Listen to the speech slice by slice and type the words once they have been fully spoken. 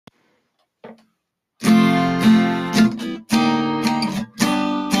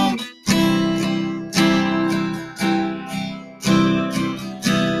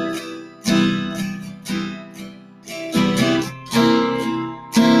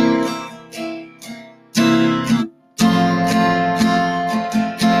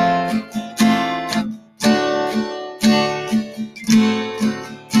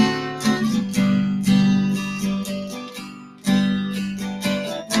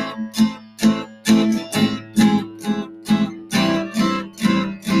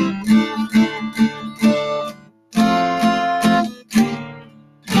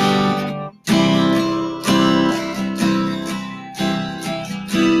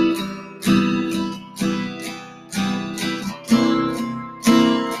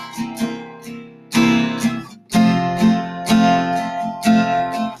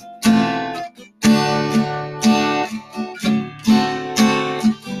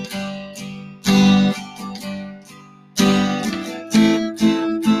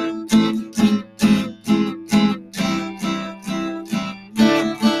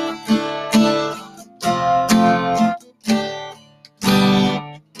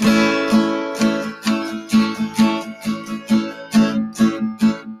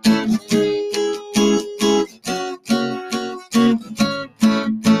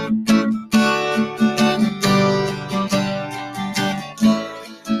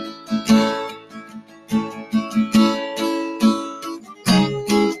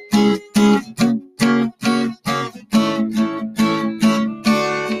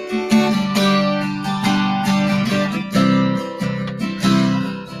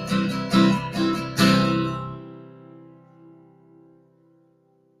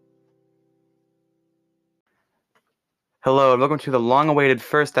Hello, and welcome to the long-awaited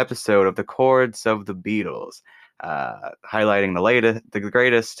first episode of the Chords of the Beatles, highlighting the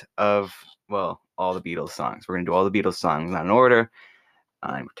greatest of, well, all the Beatles songs. We're gonna do all the Beatles songs, not in order,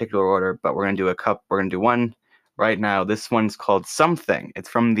 in particular order, but we're gonna do a cup. We're gonna do one right now. This one's called Something. It's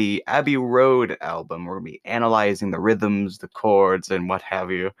from the Abbey Road album. We're gonna be analyzing the rhythms, the chords, and what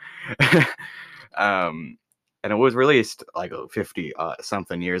have you. um, and it was released like 50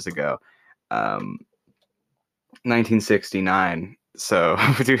 something years ago. Um, 1969. So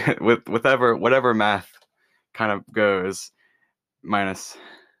with whatever math kind of goes, minus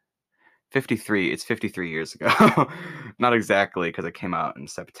 53. It's 53 years ago. Not exactly, because it came out in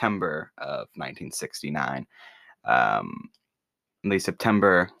September of 1969. Um, the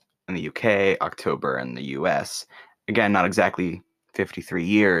September in the UK, October in the US. Again, not exactly 53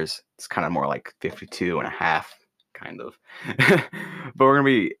 years. It's kind of more like 52 and a half, kind of. But we're going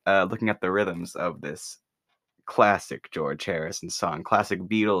to be looking at the rhythms of this classic George Harrison song, classic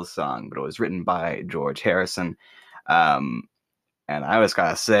Beatles song, but it was written by George Harrison. Um, and I always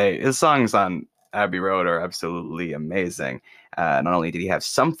gotta say, his songs on Abbey Road are absolutely amazing. Not only did he have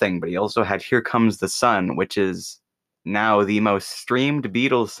Something, but he also had Here Comes the Sun, which is now the most streamed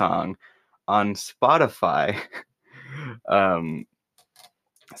Beatles song on Spotify. um,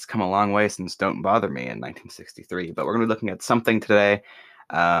 it's come a long way since Don't Bother Me in 1963, but we're going to be looking at Something today,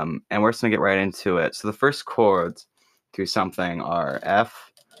 and we're just going to get right into it. So the first chords to Something are F,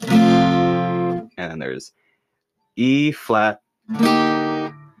 and then there's E flat,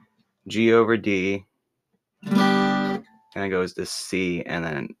 G over D, and it goes to C, and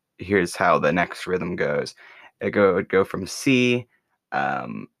then here's how the next rhythm goes. It would go from C,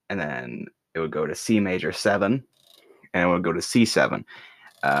 and then it would go to C major 7, and it would go to C7.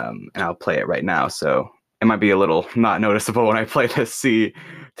 And I'll play it right now. So it might be a little not noticeable when I play this C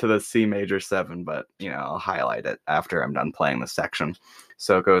to the C major 7, but I'll highlight it after I'm done playing this section.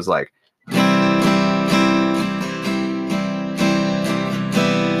 So it goes like.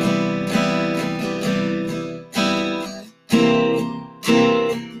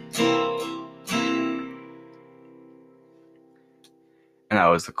 And that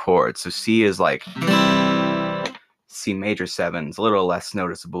was the chord. So C is like C major 7. It's a little less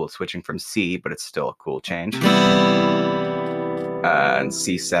noticeable switching from C, but it's still a cool change. And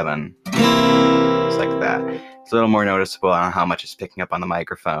C7, just like that. It's a little more noticeable. I don't know how much it's picking up on the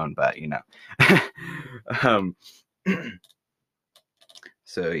microphone, but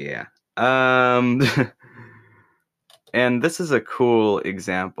So yeah. And this is a cool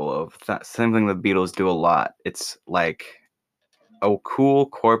example of something the Beatles do a lot. It's like a cool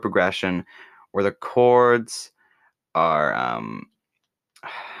chord progression where the chords are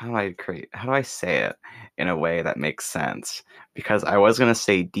how do I say it in a way that makes sense? Because I was gonna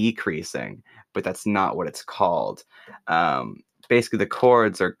say decreasing, but that's not what it's called. Basically the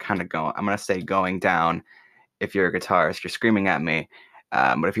chords are kind of I'm gonna say going down. If you're a guitarist, you're screaming at me.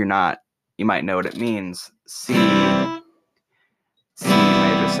 But if you're not, you might know what it means. C major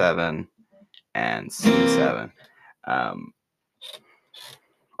 7 and C7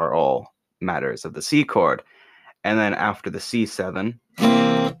 are all matters of the C chord. And then after the C7,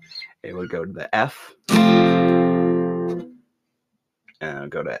 it would go to the F, and it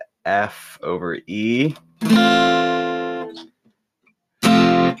would go to F over E,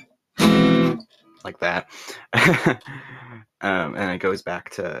 like that. And it goes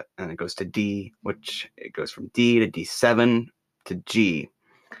to D, which it goes from D to D7 to G,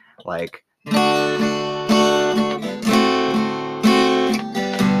 like.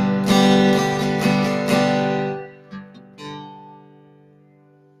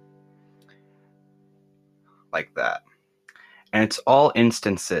 Like that. And it's all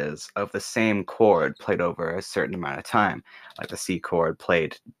instances of the same chord played over a certain amount of time. Like the C chord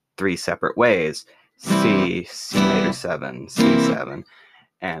played 3 separate ways. C major 7, C7.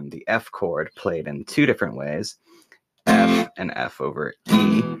 And the F chord played in 2 different ways. F and F over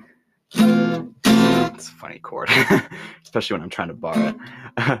E. It's a funny chord, especially when I'm trying to bar it.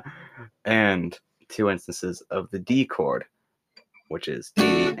 And 2 instances of the D chord, which is D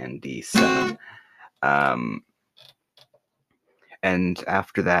and D7. And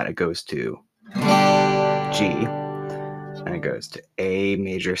after that, it goes to G, and it goes to A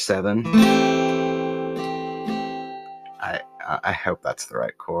major 7. I hope that's the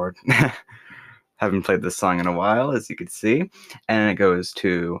right chord. Haven't played this song in a while, as you can see. And it goes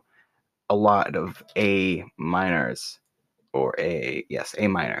to a lot of A minors, or A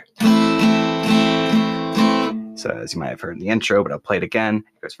minor. So as you might have heard in the intro, but I'll play it again.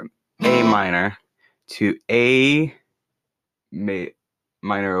 It goes from A minor to A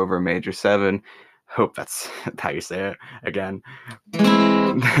minor over major 7, Hope that's how you say it again.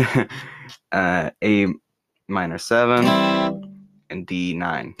 A minor 7 and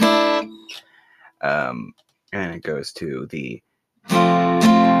D9. And it goes to the,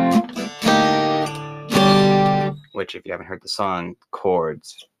 which if you haven't heard the song,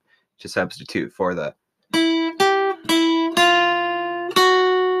 chords to substitute for the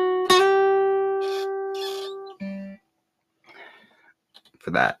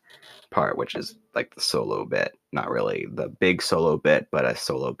for that part, which is like the solo bit, not really the big solo bit, but a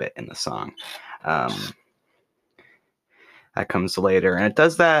solo bit in the song. That comes later, and it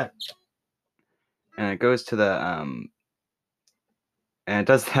does that, and it goes to the and it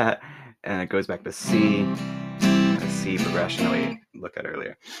does that, and it goes back to C, a C progression that we looked at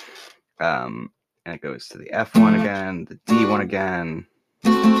earlier. And it goes to the F1 again, the D1 again,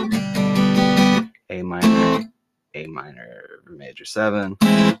 A minor major 7,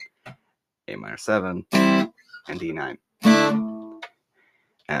 A minor 7, and D9. And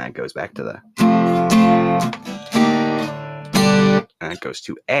it goes back to the, and it goes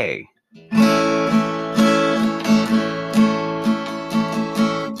to A.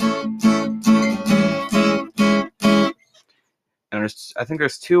 And I think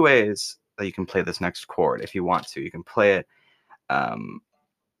there's two ways that you can play this next chord if you want to. You can play it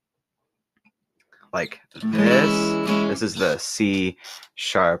like this. This is the C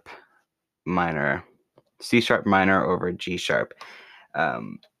sharp minor over G sharp,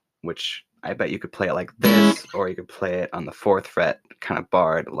 which I bet you could play it like this, or you could play it on the 4th fret, kind of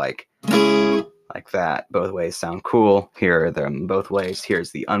barred like that. Both ways sound cool. Here are them both ways.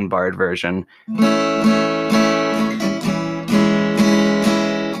 Here's the unbarred version.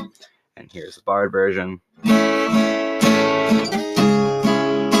 And here's the barred version. Playing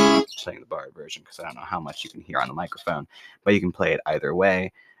the barred version because I don't know how much you can hear on the microphone, but you can play it either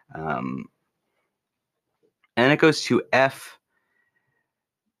way. And it goes to F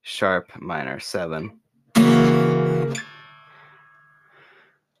sharp minor 7.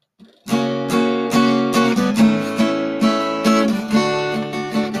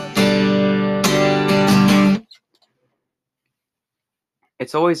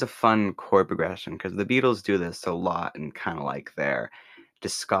 It's always a fun chord progression because the Beatles do this a lot in kind of like their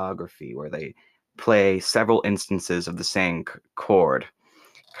discography, where they play several instances of the same chord,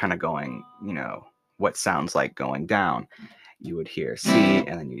 kind of going, what sounds like going down. You would hear C,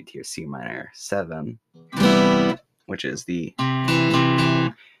 and then you'd hear C minor 7, which is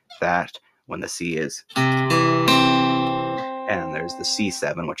that when the C is, and there's the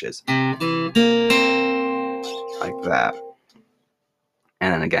C7, which is like that.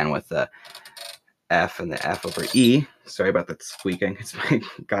 And then again with the F and the F over E. Sorry about that squeaking. It's my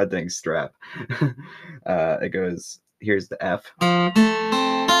goddamn strap. It goes, here's the F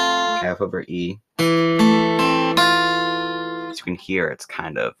over E. As you can hear, it's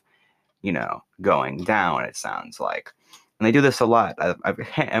kind of, going down, it sounds like. And they do this a lot. I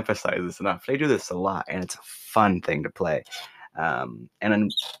can't emphasize this enough. They do this a lot, and it's a fun thing to play. And a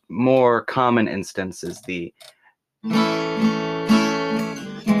more common instance is the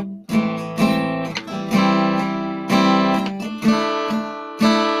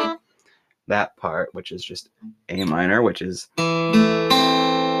that part, which is just A minor, which is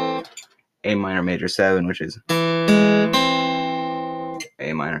A minor major 7, which is A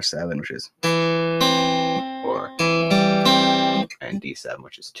minor 7, which is 4, and D7,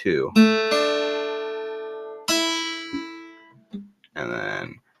 which is 2. And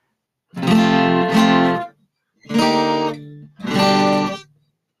then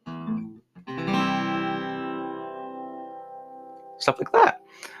stuff like that.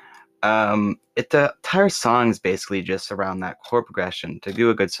 The entire song is basically just around that chord progression. To do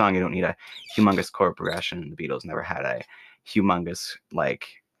a good song, you don't need a humongous chord progression. The Beatles never had a humongous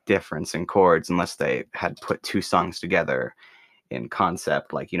difference in chords unless they had put two songs together in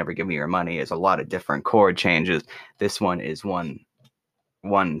concept. Like You Never Give Me Your Money is a lot of different chord changes. This one is one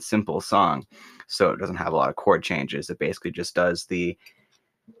simple song, so it doesn't have a lot of chord changes. It basically just does the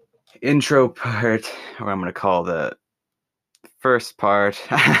intro part, or I'm going to call the first part.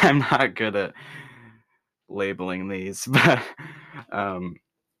 I'm not good at labeling these, but what I'm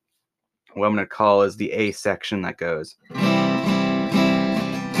going to call is the A section that goes.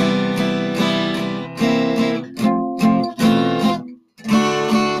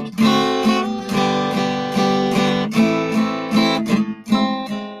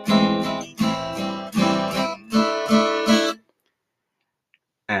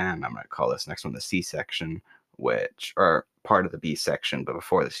 And I'm going to call this next one the C section, which, or part of the B section, but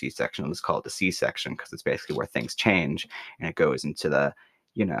before the C section, let's call it the C section because it's basically where things change, and it goes into the,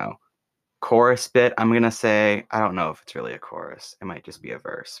 chorus bit, I'm gonna say, I don't know if it's really a chorus. It might just be a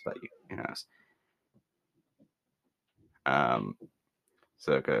verse, but who knows.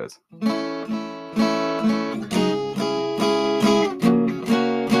 So it goes.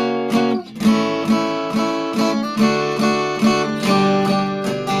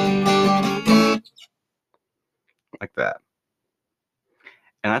 Like that.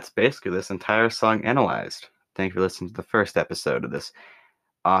 And that's basically this entire song analyzed. Thank you for listening to the first episode of this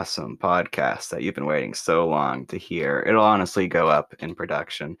awesome podcast that you've been waiting so long to hear. It'll honestly go up in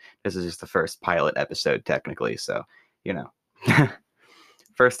production. This is just the first pilot episode, technically, so,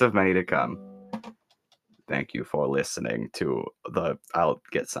 first of many to come. Thank you for listening to I'll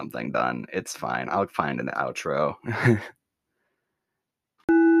get something done. It's fine. I'll find an outro.